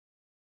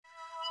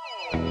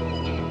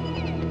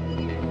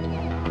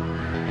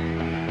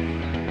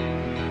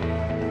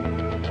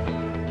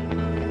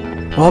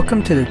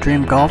Welcome to the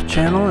Dream Golf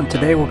channel, and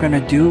today we're going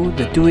to do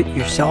the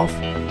do-it-yourself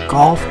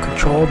golf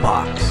control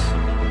box.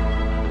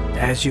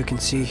 As you can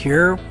see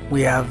here,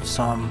 we have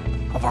some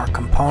of our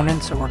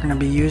components that we're going to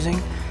be using.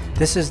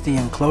 This is the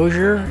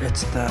enclosure.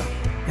 It's the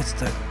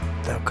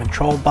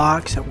control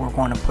box that we're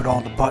going to put all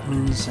the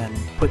buttons and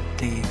put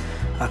the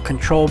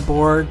control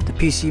board, the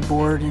PC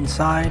board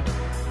inside.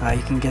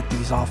 You can get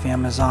these off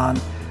Amazon.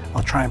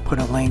 I'll try and put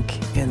a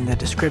link in the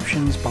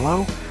descriptions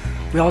below.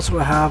 We also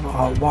have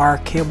a wire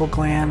cable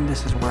gland.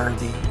 This is where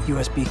the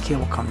USB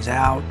cable comes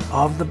out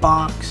of the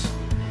box.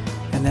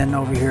 And then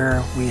over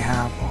here we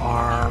have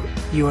our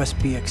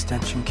USB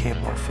extension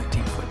cable,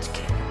 15-foot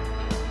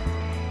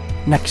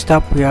cable. Next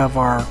up we have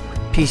our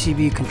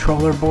PCB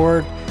controller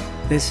board.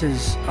 This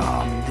is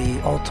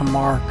the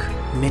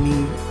Ultimark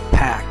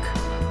Mini-PAC,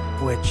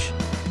 which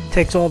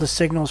takes all the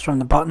signals from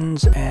the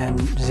buttons and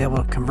is able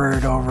to convert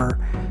it over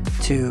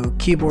to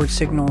keyboard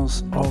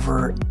signals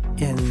over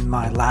in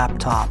my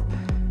laptop.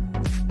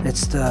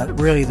 It's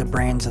really the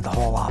brains of the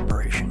whole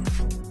operation.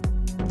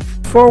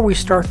 Before we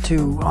start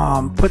to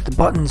put the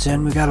buttons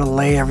in, we got to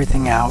lay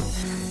everything out,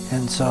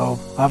 and so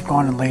I've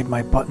gone and laid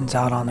my buttons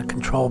out on the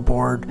control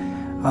board.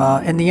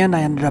 In the end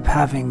I ended up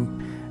having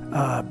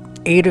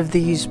 8 of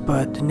these,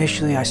 but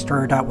initially I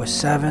started out with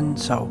 7,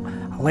 so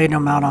I laid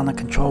them out on the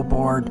control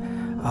board,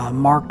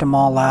 marked them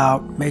all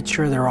out, made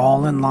sure they're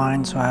all in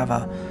line, so I have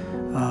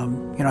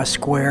a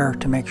square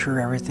to make sure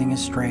everything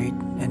is straight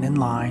and in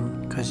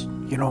line, because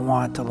you don't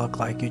want it to look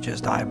like you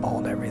just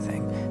eyeballed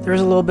everything. There's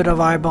a little bit of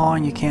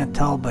eyeballing, you can't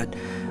tell, but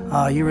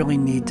you really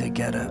need to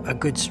get a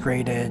good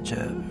straight edge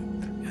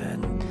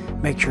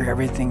and make sure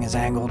everything is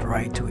angled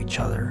right to each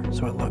other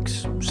so it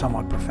looks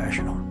somewhat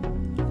professional.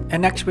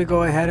 And next we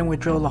go ahead and we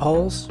drill the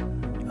holes.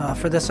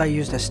 For this I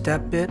used a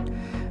step bit.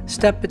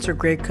 Step bits are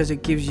great because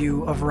it gives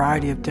you a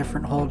variety of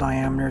different hole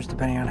diameters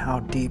depending on how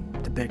deep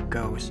the bit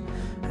goes.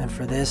 And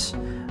for this,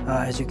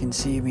 as you can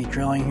see me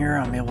drilling here,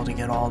 I'm able to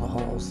get all the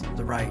holes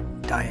the right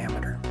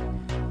diameter.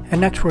 And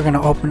next we're going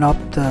to open up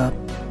the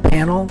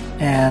panel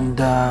and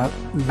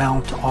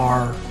mount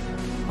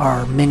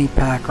our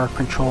Mini-PAC, our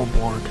control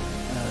board.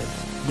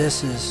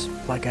 This is,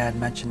 like I had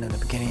mentioned in the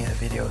beginning of the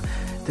video,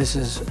 this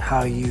is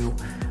how you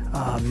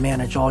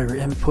manage all your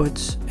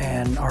inputs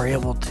and are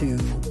able to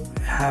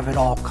have it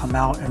all come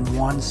out in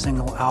one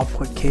single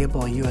output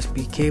cable, a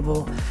USB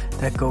cable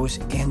that goes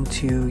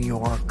into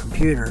your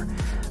computer.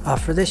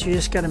 For this you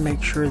just got to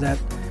make sure that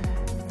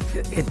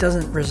it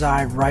doesn't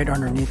reside right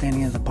underneath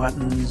any of the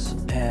buttons,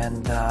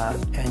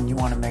 and you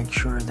want to make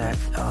sure that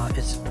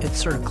it's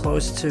sort of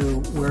close to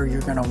where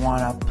you're going to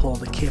want to pull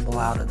the cable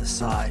out of the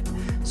side.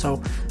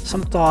 So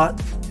some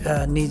thought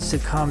needs to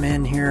come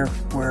in here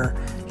where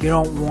you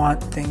don't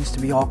want things to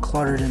be all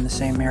cluttered in the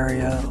same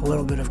area. A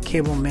little bit of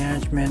cable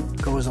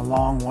management goes a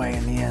long way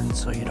in the end,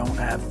 so you don't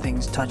have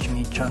things touching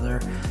each other,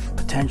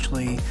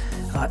 potentially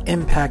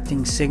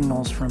impacting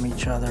signals from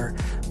each other.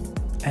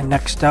 And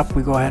next up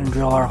we go ahead and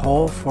drill our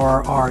hole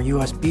for our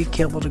USB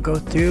cable to go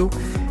through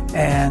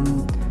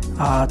and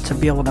to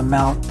be able to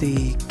mount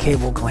the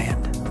cable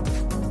gland.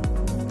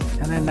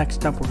 And then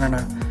next up we're going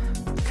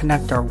to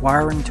connect our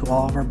wiring to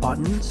all of our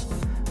buttons.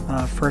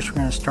 First we're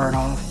going to start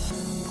off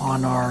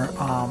on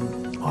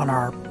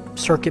our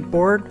circuit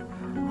board,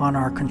 on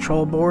our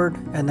control board,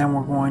 and then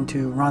we're going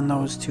to run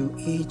those to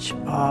each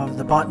of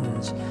the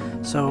buttons.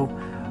 So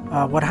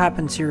what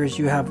happens here is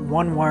you have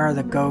one wire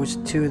that goes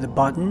to the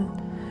button,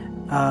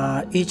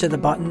 each of the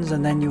buttons,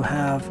 and then you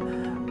have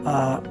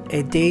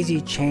a daisy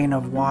chain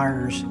of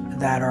wires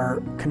that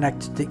are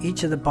connected to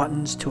each of the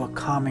buttons to a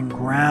common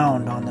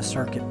ground on the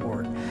circuit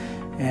board.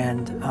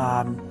 And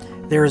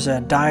there's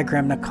a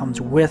diagram that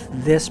comes with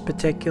this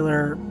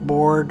particular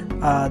board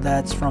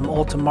that's from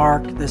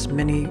Ultimark, this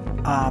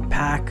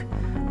Mini-PAC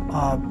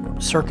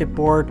circuit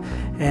board,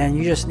 and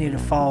you just need to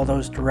follow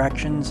those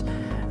directions.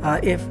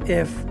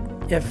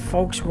 If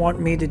folks want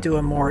me to do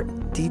a more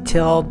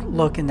detailed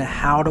look into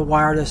how to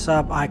wire this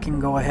up, I can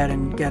go ahead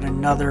and get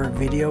another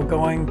video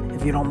going.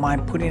 If you don't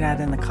mind putting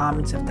that in the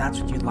comments if that's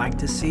what you'd like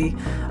to see.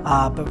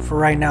 But for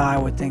right now I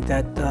would think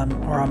that,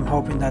 or I'm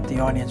hoping that the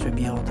audience would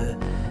be able to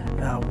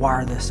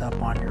wire this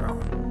up on your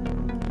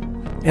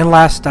own. And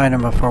last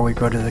item before we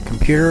go to the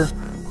computer,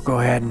 we'll go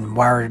ahead and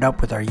wire it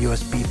up with our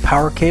USB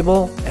power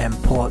cable and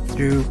pull it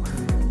through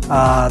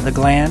the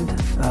gland,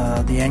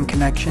 the end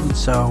connection,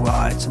 so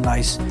it's a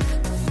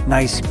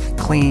nice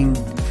clean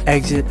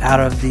exit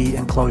out of the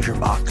enclosure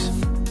box.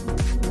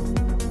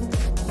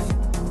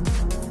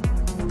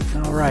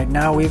 Alright,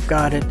 now we've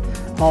got it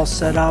all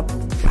set up,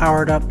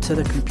 powered up to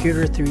the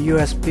computer through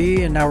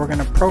USB, and now we're going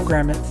to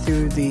program it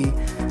through the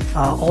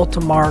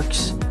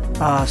Ultimark's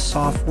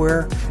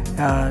software.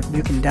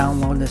 You can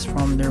download this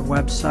from their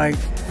website,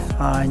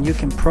 and you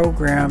can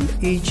program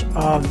each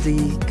of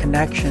the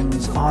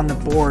connections on the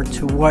board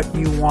to what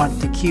you want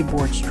the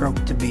keyboard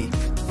stroke to be.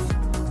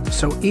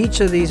 So each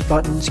of these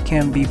buttons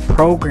can be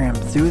programmed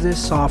through this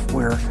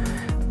software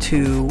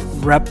to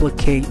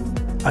replicate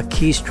a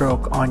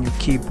keystroke on your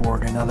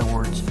keyboard. In other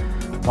words,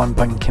 one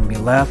button can be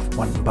left,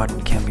 one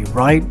button can be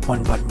right,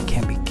 one button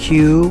can be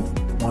Q,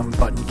 One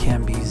button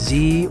can be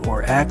Z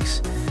or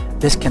X.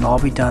 This can all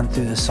be done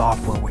through the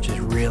software, which is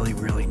really,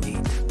 really neat.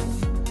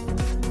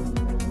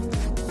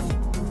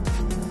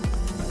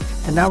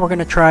 And now we're going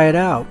to try it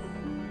out.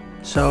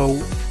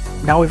 So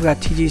now we've got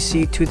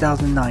TGC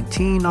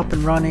 2019 up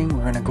and running.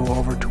 We're going to go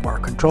over to our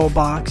control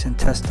box and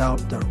test out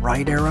the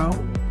right arrow,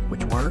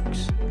 which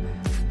works,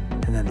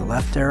 and then the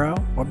left arrow.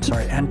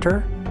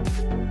 Enter.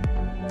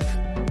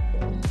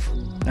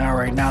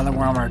 Alright, now that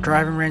we're on our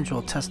driving range,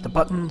 we'll test the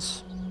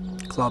buttons.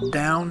 Club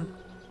down,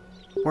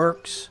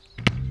 works.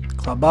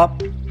 Club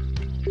up,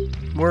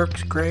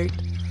 works, great.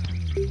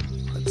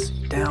 Let's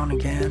see, down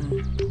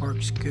again,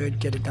 works good.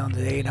 Get it down to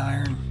the 8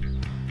 iron.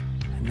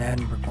 And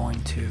then we're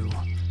going to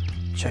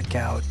check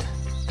out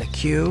the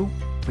Q,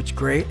 which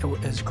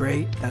is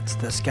great. That's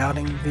the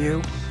scouting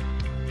view.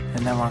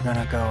 And then we're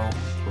gonna go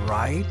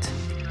right,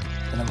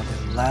 and then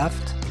we'll go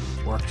left,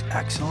 works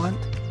excellent.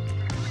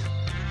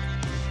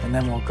 And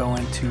then we'll go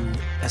into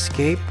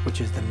escape,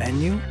 which is the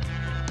menu.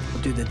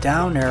 We'll do the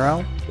down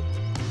arrow.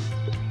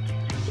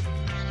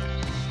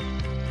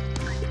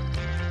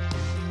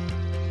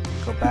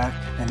 Go back,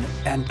 and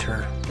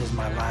enter is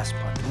my last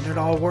button. And it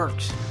all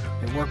works.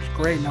 It works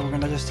great. Now we're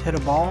gonna just hit a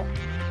ball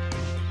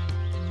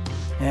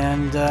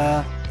and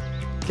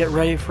get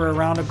ready for a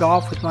round of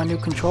golf with my new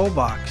control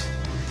box.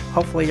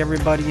 Hopefully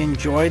everybody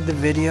enjoyed the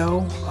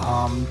video.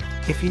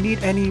 If you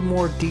need any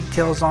more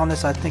details on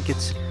this, I think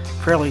it's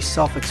fairly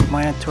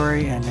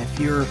self-explanatory, and if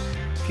you're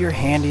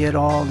handy at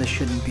all, this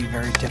shouldn't be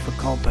very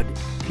difficult. But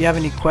if you have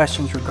any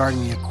questions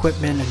regarding the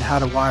equipment and how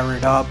to wire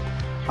it up,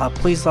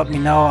 please let me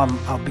know.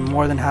 I'll be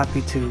more than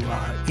happy to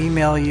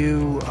email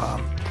you,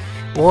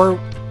 or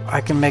I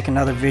can make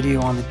another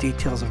video on the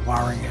details of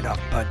wiring it up.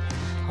 But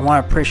I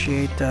want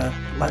to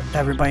let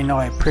everybody know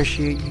I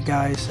appreciate you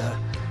guys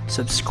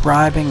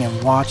subscribing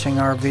and watching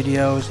our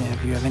videos, and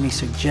if you have any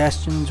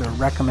suggestions or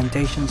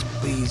recommendations,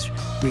 please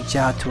reach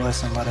out to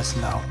us and let us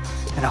know.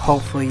 And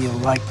hopefully you'll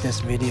like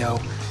this video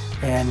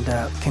and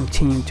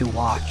continue to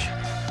watch.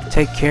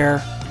 Take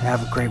care and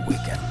have a great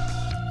weekend.